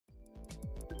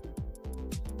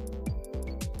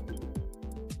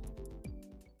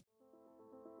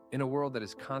In a world that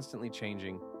is constantly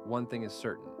changing, one thing is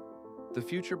certain. The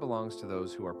future belongs to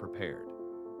those who are prepared.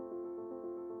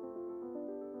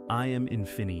 I am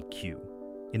InfiniQ.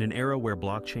 In an era where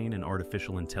blockchain and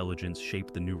artificial intelligence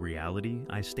shape the new reality,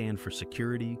 I stand for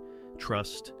security,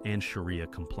 trust, and Sharia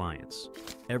compliance.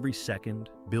 Every second,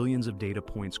 billions of data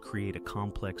points create a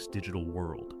complex digital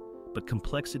world. But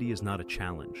complexity is not a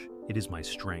challenge, it is my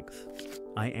strength.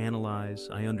 I analyze,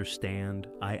 I understand,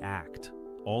 I act,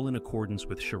 all in accordance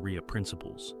with Sharia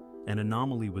principles. An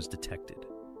anomaly was detected.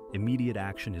 Immediate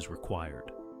action is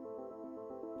required.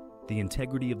 The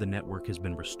integrity of the network has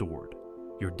been restored.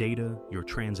 Your data, your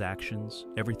transactions,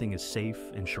 everything is safe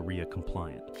and Sharia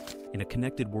compliant. In a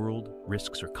connected world,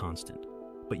 risks are constant.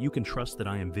 But you can trust that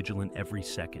I am vigilant every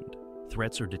second.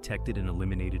 Threats are detected and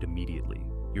eliminated immediately.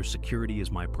 Your security is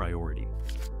my priority.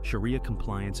 Sharia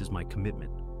compliance is my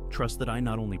commitment. Trust that I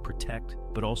not only protect,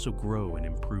 but also grow and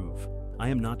improve. I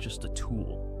am not just a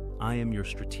tool. I am your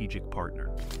strategic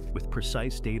partner. With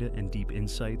precise data and deep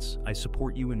insights, I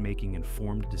support you in making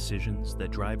informed decisions that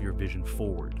drive your vision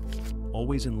forward,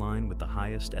 always in line with the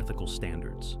highest ethical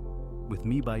standards. With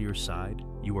me by your side,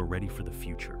 you are ready for the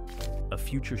future. A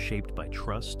future shaped by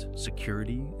trust,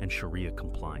 security, and Sharia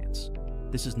compliance.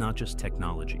 This is not just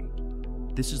technology.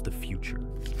 This is the future.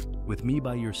 With me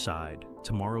by your side,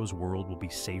 tomorrow's world will be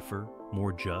safer,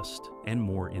 more just, and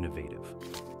more innovative.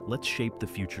 Let's shape the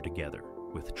future together,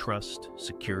 with trust,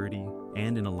 security,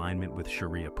 and in alignment with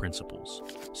Sharia principles.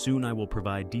 Soon I will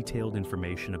provide detailed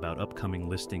information about upcoming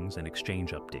listings and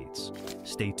exchange updates.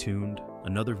 Stay tuned,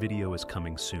 another video is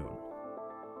coming soon.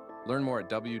 Learn more at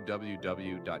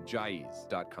www.caiz.com.